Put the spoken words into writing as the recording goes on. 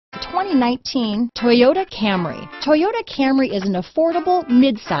2019 Toyota Camry. Toyota Camry is an affordable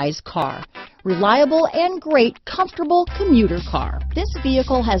mid-size car. Reliable and great comfortable commuter car. This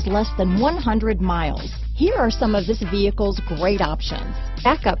vehicle has less than 100 miles. Here are some of this vehicle's great options: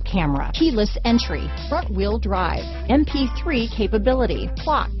 backup camera, keyless entry, front wheel drive, MP3 capability,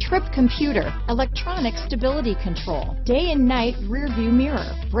 clock, trip computer, electronic stability control, day and night rear view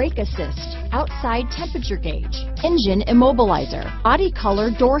mirror, brake assist, outside temperature gauge, engine immobilizer, body color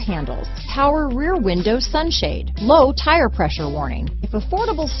door handles, power rear window sunshade, low tire pressure warning. If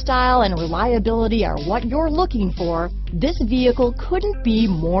affordable style and reliability are what you're looking for, this vehicle couldn't be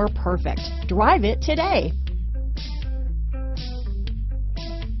more perfect. Drive it today.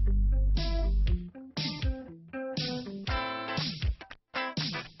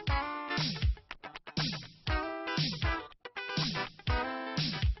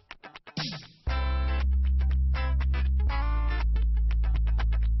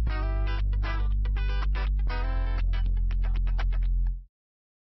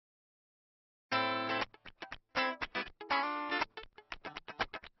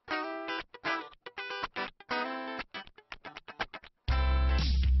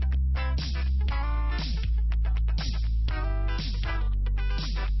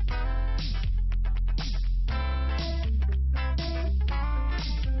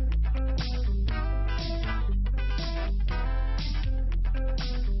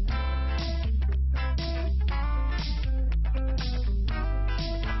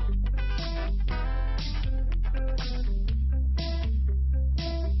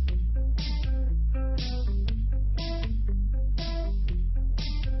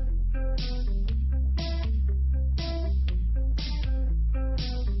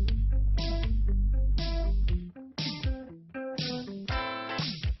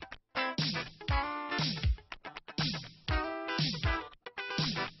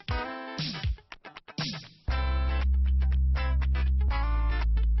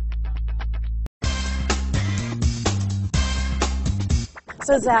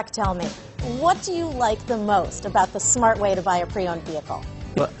 So Zach, tell me, what do you like the most about the smart way to buy a pre-owned vehicle?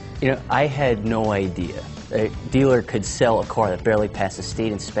 Well, I had no idea a dealer could sell a car that barely passed the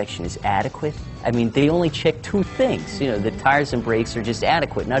state inspection is adequate. I mean, they only check two things. The tires and brakes are just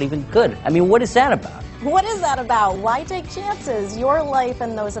adequate, not even good. I mean, what is that about? What is that about? Why take chances? Your life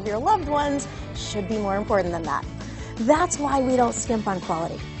and those of your loved ones should be more important than that. That's why we don't skimp on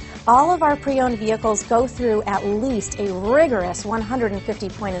quality. All of our pre-owned vehicles go through at least a rigorous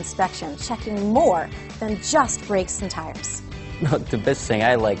 150-point inspection, checking more than just brakes and tires. The best thing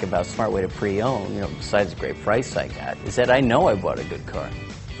I like about Smart Way to Pre-Own, besides the great price I got, is that I know I bought a good car.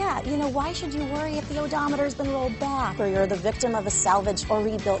 Yeah, why should you worry if the odometer's been rolled back, or you're the victim of a salvaged or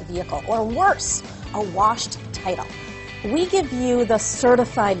rebuilt vehicle, or worse, a washed title? We give you the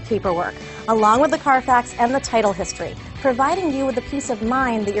certified paperwork, along with the Carfax and the title history, providing you with the peace of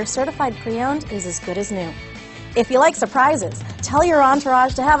mind that your certified pre-owned is as good as new. If you like surprises, tell your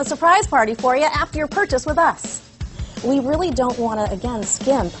entourage to have a surprise party for you after your purchase with us. We really don't want to, again,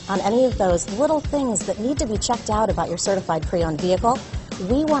 skimp on any of those little things that need to be checked out about your certified pre-owned vehicle.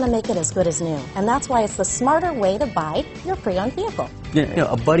 We want to make it as good as new, and that's why it's the smarter way to buy your pre-owned vehicle.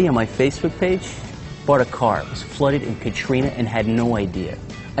 A buddy on my Facebook page bought a car. It was flooded in Katrina and had no idea.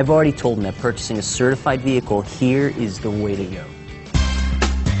 I've already told him that purchasing a certified vehicle here is the way to go.